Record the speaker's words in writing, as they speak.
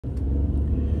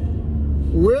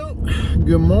Well,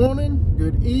 good morning,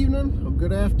 good evening, or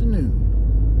good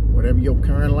afternoon, whatever your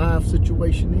current life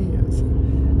situation is.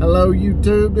 Hello,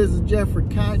 YouTube. This is Jeffrey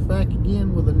Kite back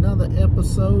again with another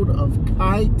episode of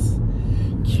Kite's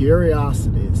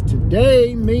Curiosities.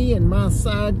 Today, me and my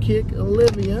sidekick,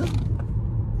 Olivia,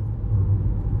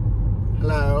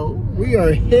 hello, we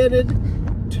are headed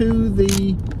to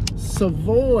the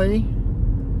Savoy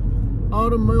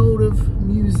Automotive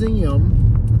Museum.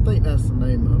 I think that's the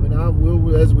name of it. I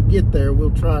will, as we get there,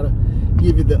 we'll try to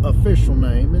give you the official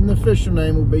name, and the official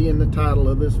name will be in the title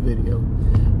of this video.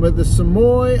 But the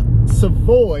Savoy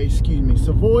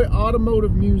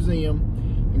Automotive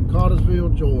Museum in Cartersville,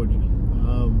 Georgia.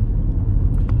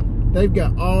 They've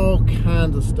got all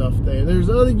kinds of stuff there. There's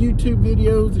other YouTube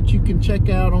videos that you can check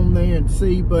out on there and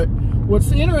see, but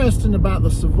what's interesting about the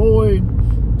Savoy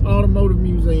Automotive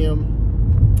Museum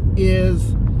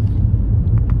is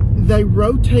they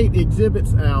rotate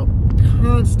exhibits out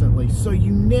constantly, so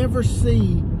you never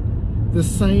see the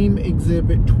same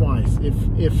exhibit twice. If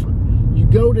you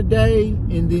go today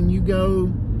and then you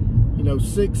go, you know,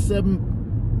 7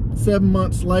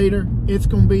 months later, it's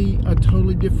going to be a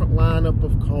totally different lineup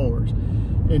of cars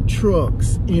and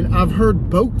trucks. And I've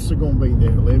heard boats are going to be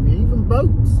there, Olivia, even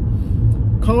boats.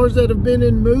 Cars that have been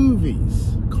in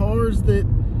movies, cars that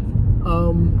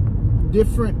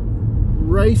different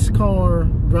race car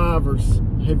drivers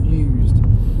have used.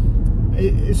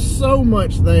 It's so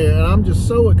much there, and I'm just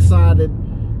so excited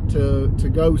to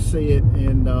go see it,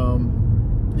 and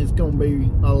it's going to be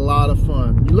a lot of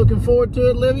fun. You looking forward to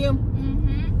it, Olivia?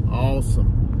 Mm-hmm.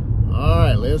 Awesome. All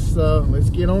right, let's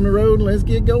get on the road and let's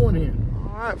get going here.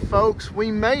 All right, folks,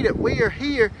 we made it. We are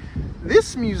here.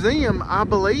 This museum, I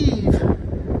believe,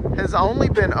 has only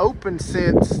been open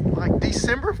since like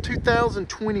December of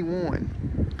 2021.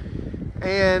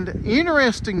 And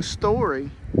interesting story,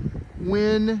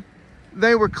 when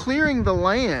they were clearing the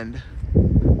land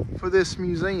for this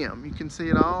museum, you can see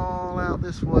it all out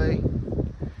this way.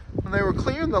 When they were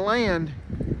clearing the land,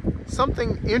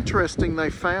 something interesting they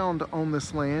found on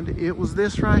this land, it was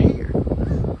this right here.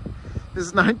 This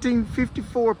is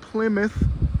 1954 Plymouth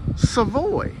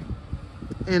Savoy.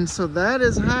 And so that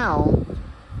is how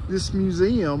this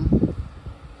museum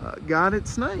got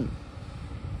its name.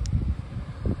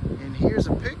 And here's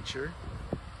a picture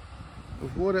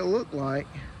of what it looked like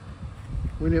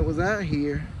when it was out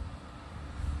here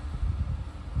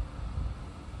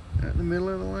out in the middle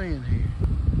of the land here.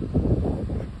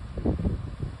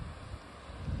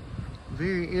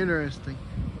 Very interesting.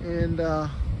 And I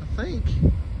think,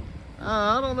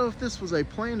 I don't know if this was a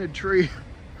planted tree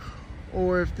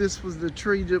or if this was the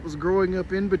tree that was growing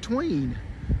up in between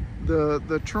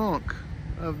the trunk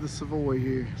of the Savoy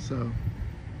here. So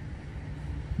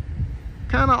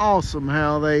kind of awesome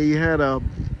how they had a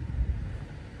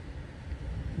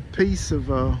piece of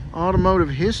automotive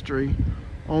history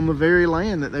on the very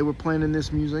land that they were planning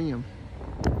this museum.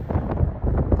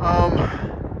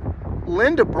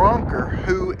 Linda Bronker,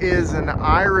 who is an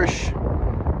Irish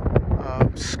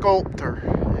sculptor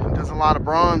and does a lot of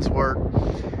bronze work,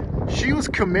 she was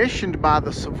commissioned by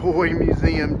the Savoy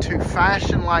Museum to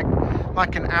fashion like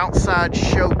an outside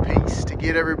showpiece to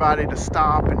get everybody to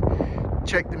stop and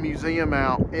check the museum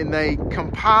out. And they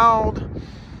compiled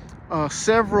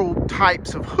several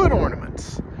types of hood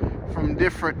ornaments from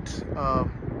different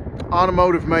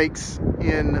automotive makes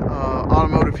in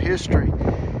automotive history.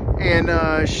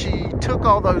 And she took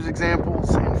all those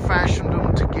examples and fashioned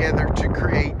them together to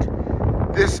create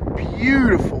this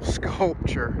beautiful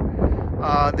sculpture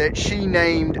that she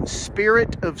named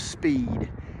Spirit of Speed.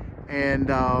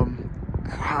 And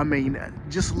I mean,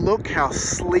 just look how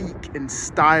sleek and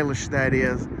stylish that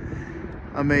is.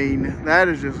 I mean, that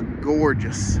is just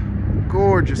gorgeous.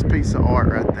 Gorgeous piece of art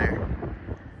right there.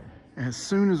 As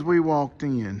soon as we walked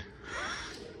in,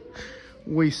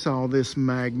 we saw this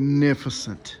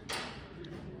magnificent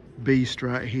beast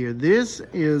right here. This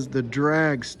is the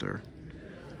dragster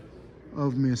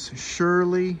of Miss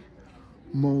Shirley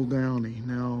Muldowney.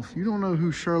 Now, if you don't know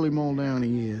who Shirley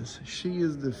Muldowney is, she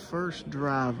is the first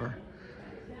driver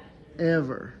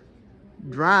ever.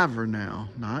 Driver now,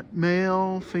 not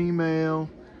male, female,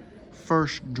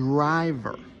 first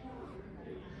driver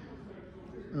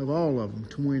of all of them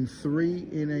to win 3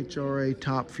 NHRA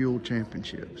Top Fuel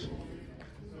Championships.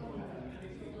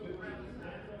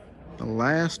 The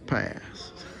last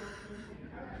pass.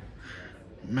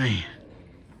 Man,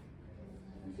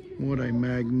 what a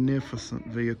magnificent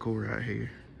vehicle right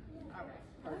here.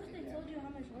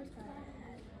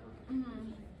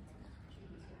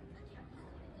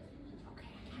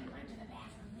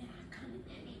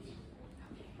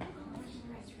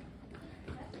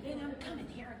 I'm coming.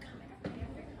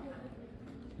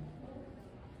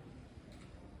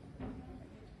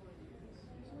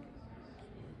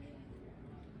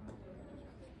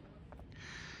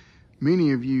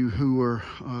 Many of you who are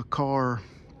car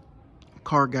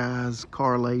guys,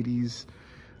 car ladies,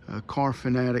 car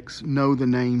fanatics know the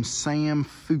name Sam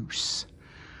Foose.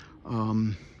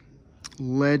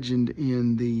 Legend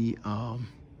in the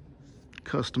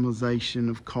customization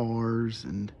of cars,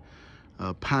 and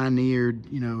pioneered,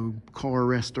 you know, car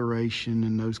restoration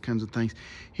and those kinds of things.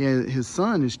 His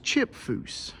son is Chip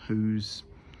Foose, who's,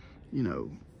 you know,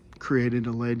 created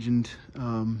a legend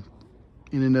in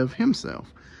and of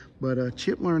himself. But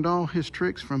Chip learned all his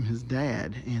tricks from his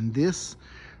dad, and this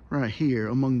right here,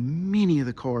 among many of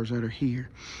the cars that are here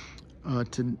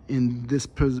in this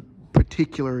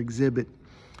particular exhibit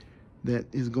that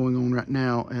is going on right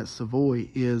now at Savoy,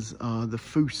 is the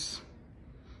Foose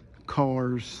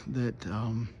cars that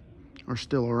are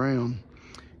still around.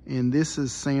 And this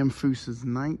is Sam Foose's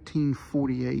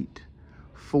 1948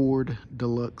 Ford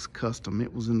Deluxe Custom.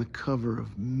 It was in the cover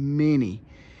of many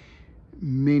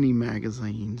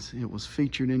magazines. It was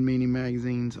featured in many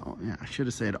magazines. I should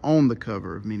have said on the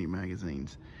cover of many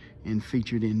magazines, and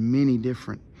featured in many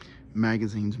different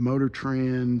magazines, Motor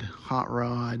Trend, Hot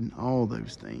Rod, all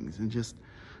those things. And just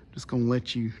gonna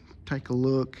let you take a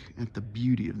look at the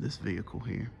beauty of this vehicle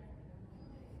here.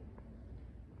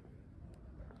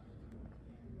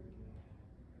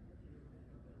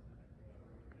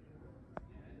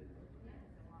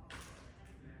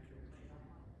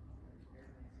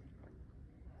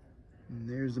 And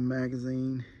there's the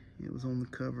magazine it was on the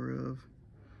cover of.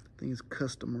 I think it's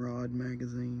Custom Rod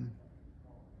magazine.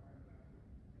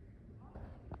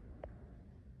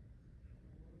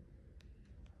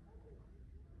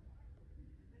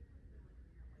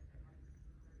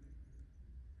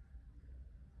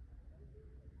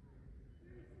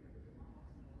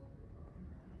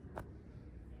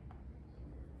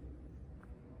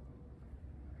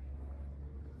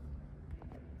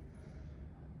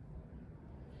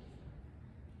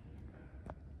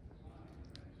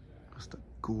 Just a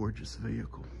gorgeous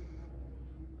vehicle.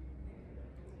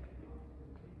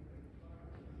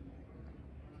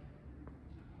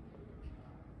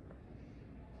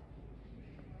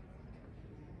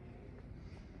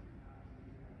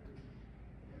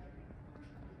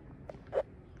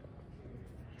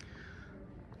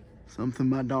 Something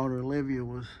my daughter Olivia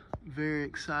was very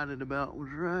excited about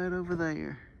was right over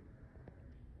there.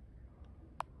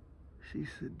 She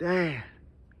said, "Dad,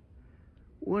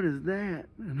 what is that?"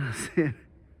 And I said,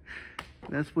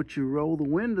 "That's what you roll the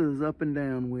windows up and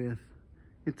down with.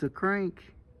 It's a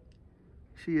crank."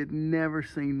 She had never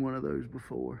seen one of those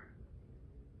before.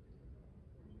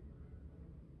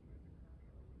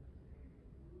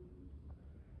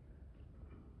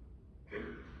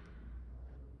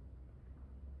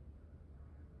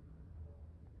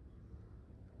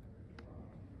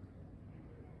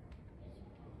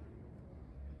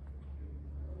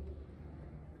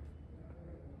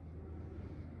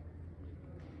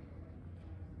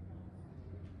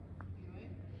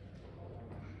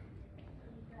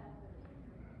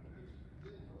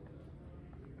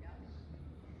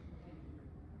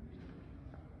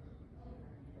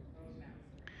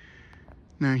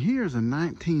 Now here's a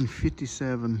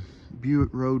 1957 Buick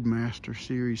Roadmaster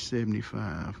Series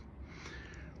 75.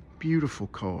 Beautiful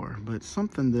car, but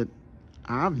something that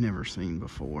I've never seen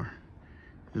before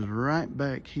is right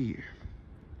back here.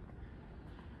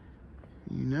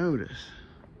 You notice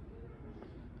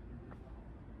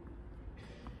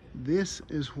this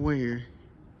is where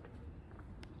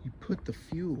you put the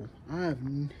fuel. I've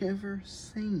never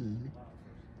seen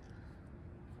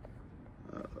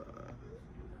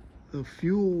the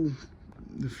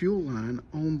fuel line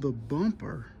on the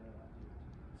bumper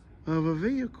of a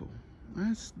vehicle.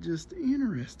 That's just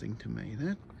interesting to me.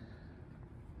 That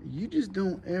you just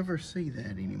don't ever see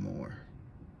that anymore.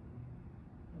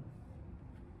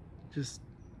 Just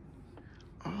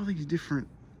all these different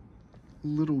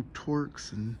little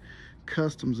twerks and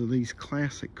customs of these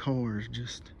classic cars.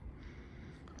 Just,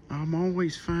 I'm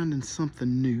always finding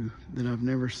something new that I've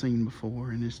never seen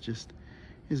before, and it's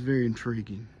very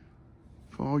intriguing.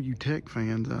 For all you tech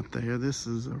fans out there, this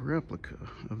is a replica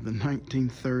of the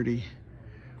 1930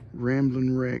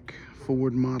 Ramblin' Wreck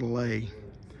Ford Model A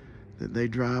that they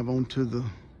drive onto the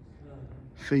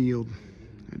field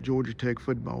at Georgia Tech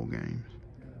football games.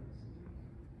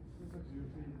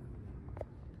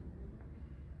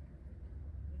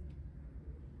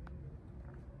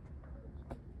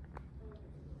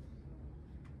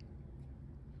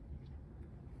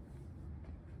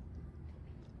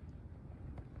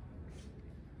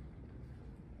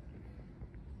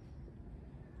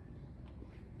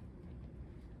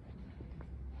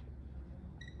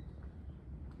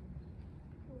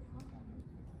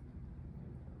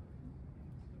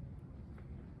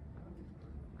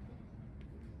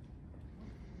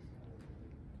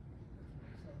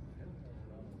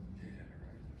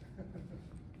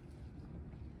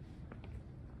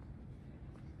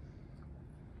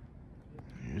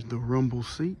 the rumble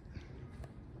seat.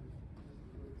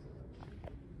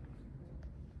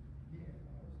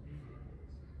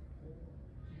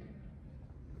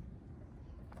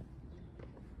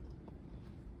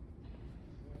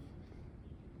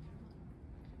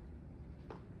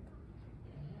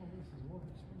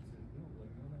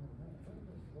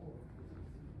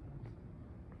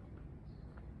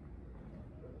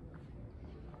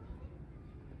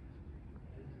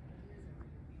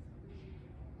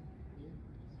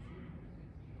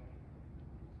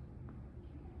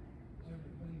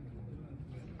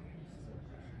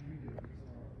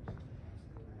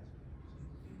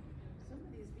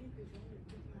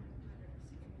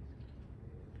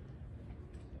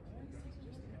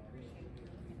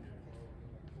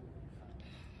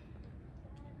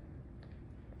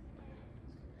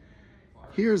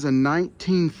 Here's a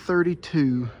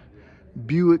 1932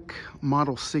 Buick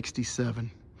Model 67.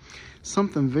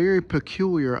 Something very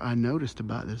peculiar I noticed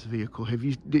about this vehicle.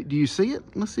 Do you see it?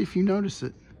 Let's see if you notice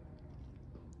it.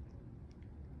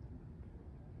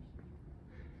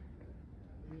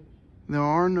 There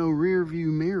are no rear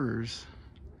view mirrors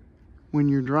when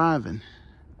you're driving.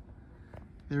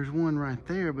 There's one right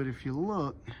there, but if you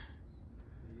look,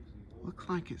 looks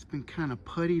like it's been kind of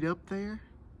puttied up there.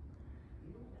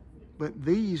 But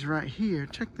these right here,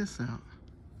 check this out.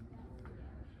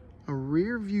 A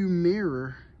rear view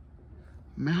mirror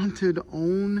mounted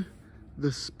on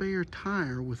the spare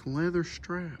tire with leather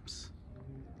straps.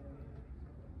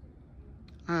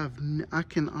 I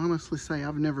can honestly say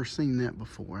I've never seen that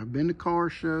before. I've been to car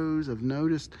shows, I've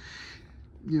noticed,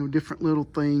 you know, different little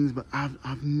things, but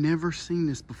I've never seen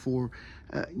this before.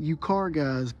 You car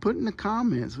guys, put in the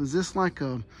comments, was this like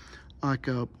a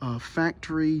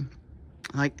factory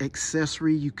like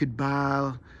accessory you could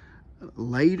buy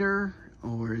later,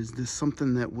 or is this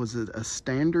something that was a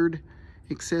standard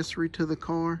accessory to the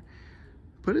car?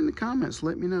 Put in the comments,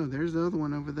 let me know. There's the other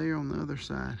one over there on the other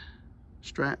side.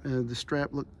 The strap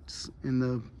looks,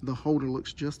 and the holder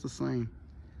looks just the same.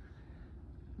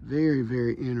 Very,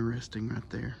 very interesting right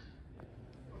there.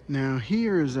 Now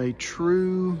here is a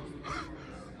true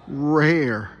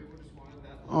rare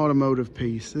automotive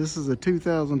piece. This is a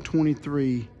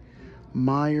 2023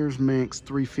 Myers Manx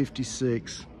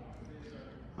 356.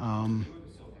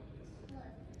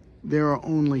 There are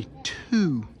only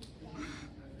two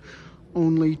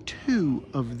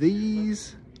of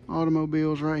these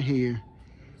automobiles right here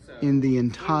in the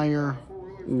entire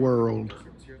world.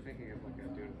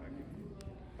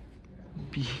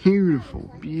 Beautiful,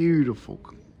 beautiful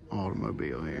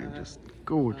automobile here, just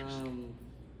gorgeous.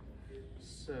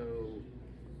 So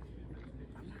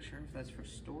I'm not sure if that's for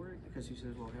storage, because you said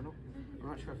it's low handle. I'm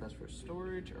not sure if that's for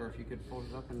storage or if you could fold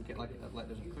it up and get like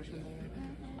there's a cushion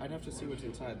there. I'd have to see what's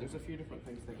inside. There's a few different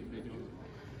things they could be doing.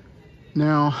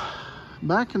 Now,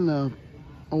 back in the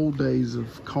old days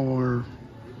of car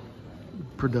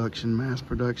production, mass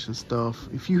production stuff,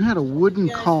 if you had a wooden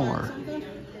car,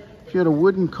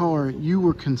 you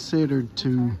were considered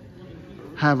to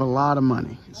have a lot of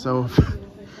money. So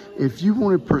if you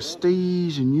wanted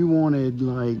prestige and you wanted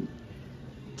like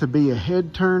to be a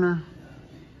head turner,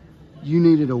 you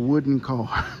needed a wooden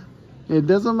car. It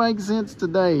doesn't make sense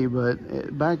today,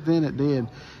 but back then it did.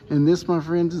 And this, my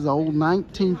friends, is an old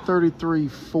 1933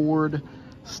 Ford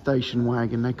station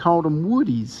wagon. They called them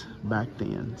Woodies back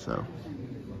then. So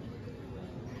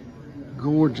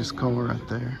gorgeous car right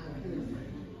there.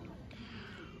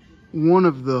 One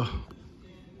of the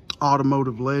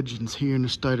automotive legends here in the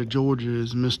state of Georgia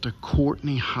is Mr.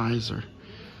 Courtney Heiser.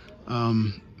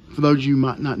 For those of you who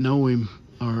might not know him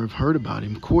or have heard about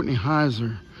him, Courtney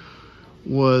Heiser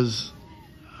was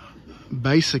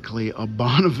basically a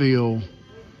Bonneville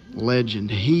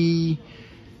legend. He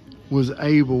was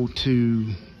able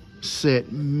to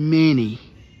set many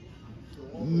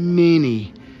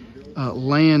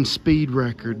land speed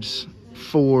records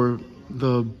for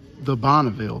the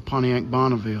Bonneville, Pontiac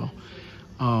Bonneville.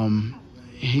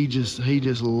 He just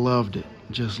loved it.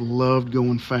 Just loved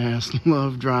going fast,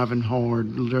 loved driving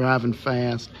hard, driving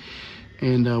fast,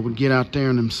 and would get out there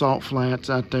in them salt flats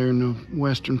out there in the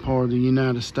western part of the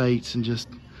United States and just,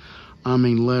 I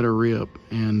mean, let her rip.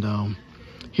 And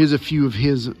here's a few of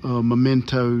his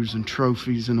mementos and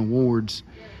trophies and awards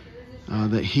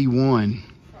that he won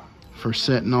for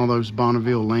setting all those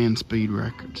Bonneville land speed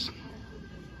records.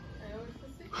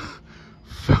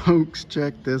 Folks,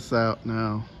 check this out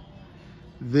now.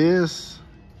 This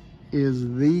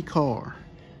is the car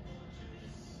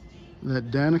that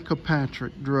Danica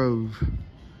Patrick drove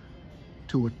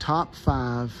to a top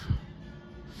 5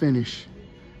 finish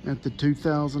at the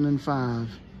 2005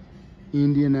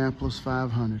 Indianapolis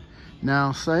 500.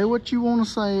 Now, say what you want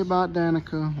to say about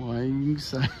Danica. Well, you can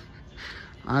say.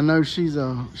 I know she's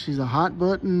a hot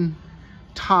button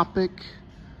topic.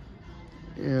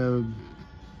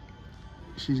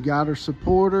 She's got her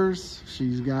supporters.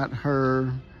 She's got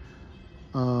her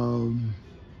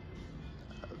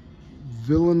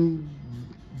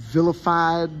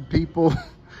vilified people,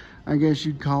 I guess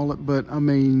you'd call it. But I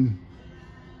mean,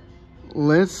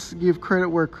 let's give credit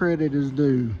where credit is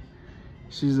due.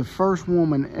 She's the first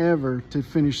woman ever to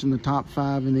finish in the top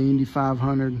 5 in the Indy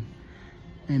 500.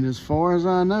 And as far as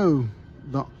I know,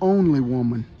 the only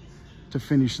woman to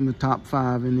finish in the top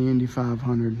 5 in the Indy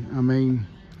 500. I mean,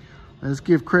 let's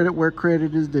give credit where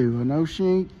credit is due. I know she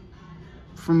ain't,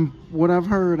 from what I've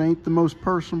heard, ain't the most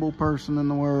personable person in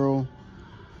the world.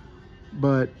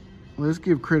 But let's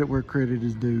give credit where credit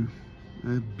is due.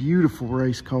 A beautiful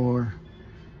race car.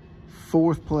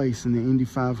 4th place in the Indy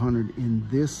 500 in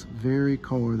this very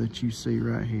car that you see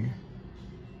right here.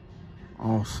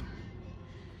 Awesome.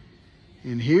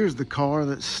 And here's the car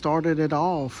that started it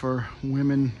all for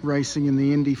women racing in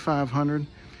the Indy 500.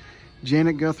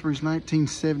 Janet Guthrie's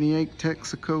 1978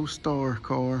 Texaco Star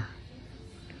car.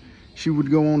 She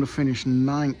would go on to finish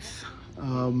 9th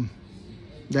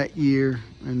that year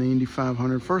in the Indy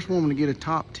 500. First woman to get a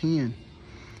top 10.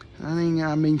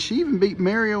 I mean, she even beat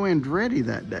Mario Andretti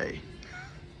that day.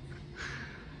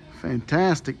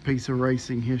 Fantastic piece of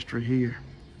racing history here.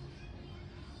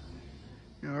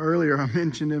 You know, earlier I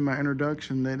mentioned in my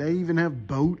introduction that they even have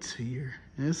boats here.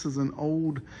 This is an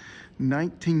old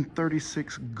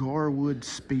 1936 Garwood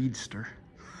Speedster.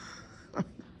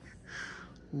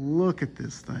 Look at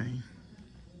this thing.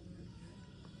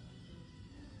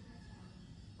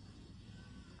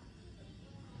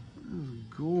 This is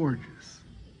gorgeous.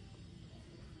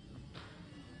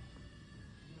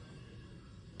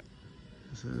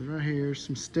 It says right here,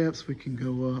 some steps we can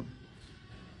go up.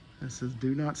 It says,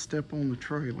 do not step on the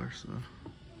trailer, so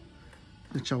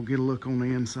let y'all get a look on the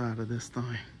inside of this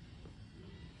thing.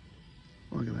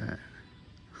 Look at that.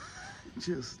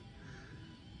 Just,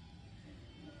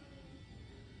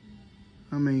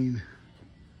 I mean,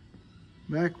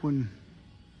 back when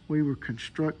we were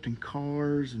constructing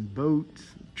cars and boats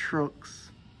and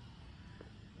trucks,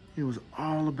 it was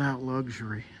all about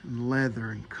luxury and leather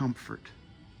and comfort.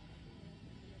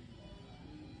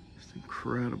 It's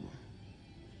incredible.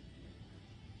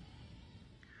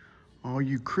 All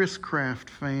you Chris Craft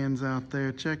fans out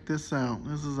there, check this out.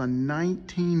 This is a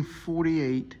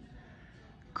 1948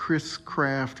 Chris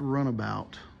Craft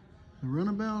runabout.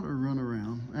 Runabout or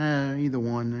runaround? Either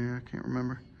one there, I can't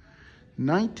remember.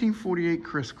 1948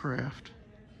 Chris Craft.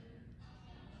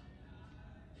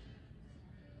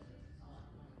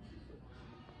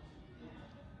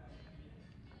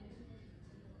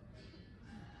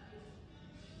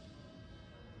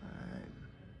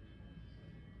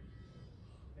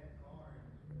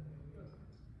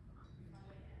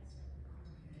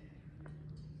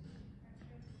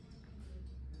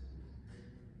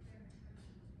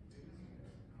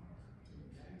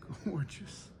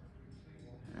 Gorgeous.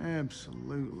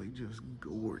 Absolutely just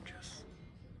gorgeous.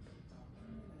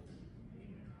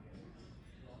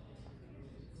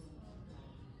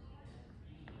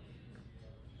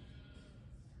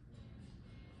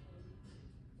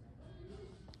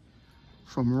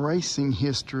 From racing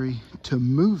history to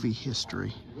movie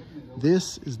history,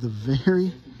 this is the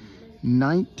very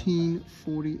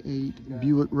 1948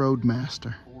 Buick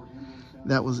Roadmaster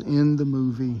that was in the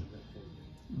movie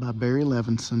by Barry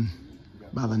Levinson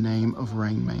by the name of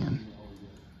Rain Man.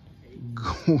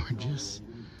 Gorgeous,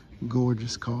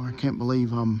 gorgeous car. I can't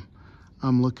believe I'm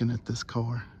looking at this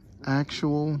car.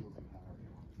 The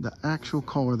actual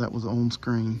car that was on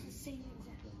screen.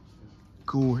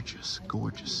 Gorgeous,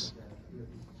 gorgeous.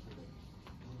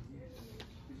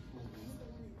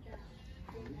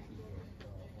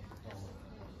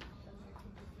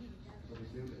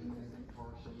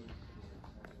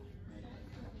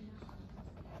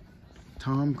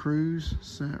 Tom Cruise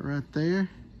sat right there.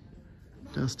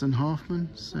 Dustin Hoffman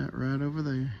sat right over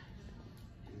there.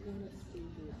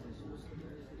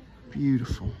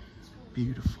 Beautiful,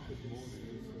 beautiful.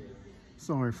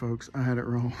 Sorry folks, I had it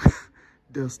wrong.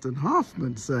 Dustin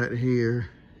Hoffman sat here.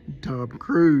 Tom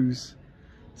Cruise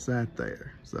sat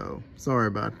there. So, sorry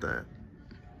about that.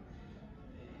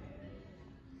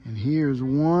 And here's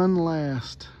one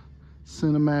last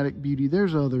cinematic beauty.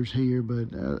 There's others here, but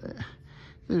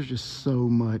there's just so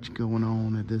much going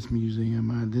on at this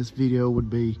museum. This video would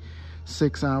be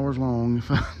 6 hours long if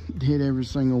I did every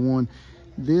single one.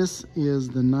 This is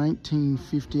the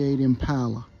 1958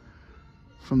 Impala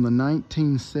from the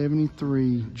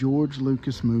 1973 George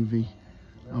Lucas movie,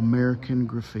 American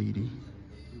graffiti.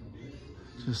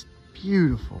 Just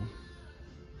beautiful.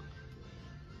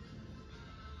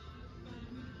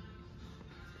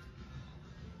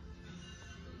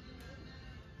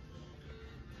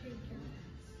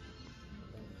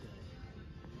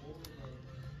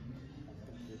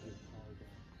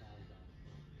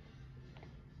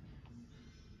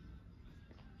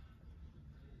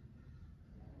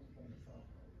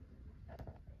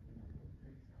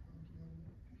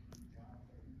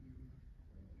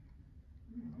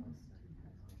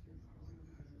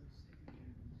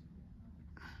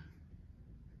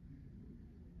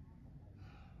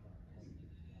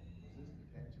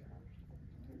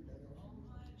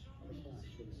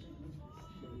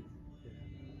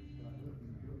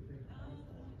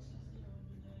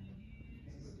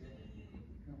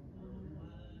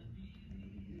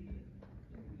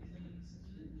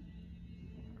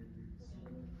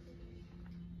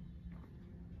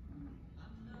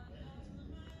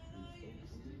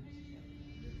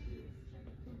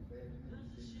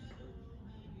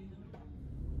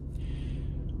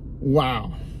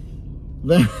 Wow,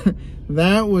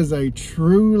 that was a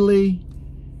truly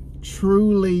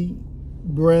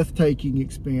breathtaking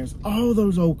experience. All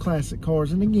those old classic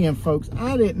cars. And again, folks,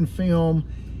 I didn't film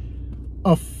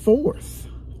a fourth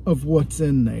of what's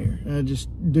in there, just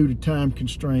due to time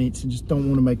constraints, and just don't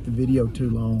want to make the video too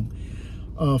long.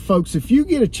 Folks, if you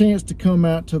get a chance to come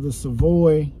out to the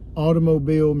Savoy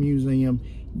Automobile Museum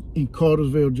in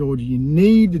Cartersville, Georgia, you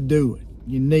need to do it.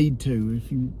 You need to.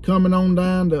 If you're coming on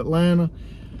down to Atlanta,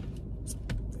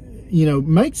 you know,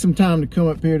 make some time to come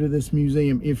up here to this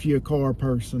museum if you're a car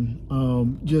person.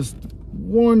 Just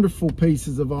wonderful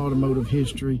pieces of automotive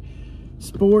history,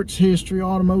 sports history,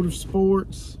 automotive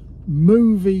sports,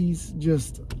 movies,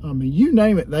 just, I mean, you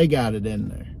name it, they got it in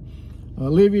there.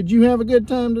 Olivia, did you have a good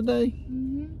time today?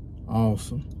 Mm-hmm.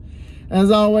 Awesome. As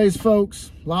always,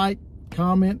 folks, like,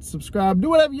 comment, subscribe, do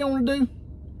whatever you want to do.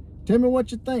 Tell me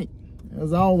what you think.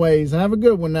 As always, have a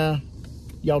good one now.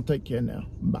 Y'all take care now.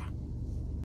 Bye.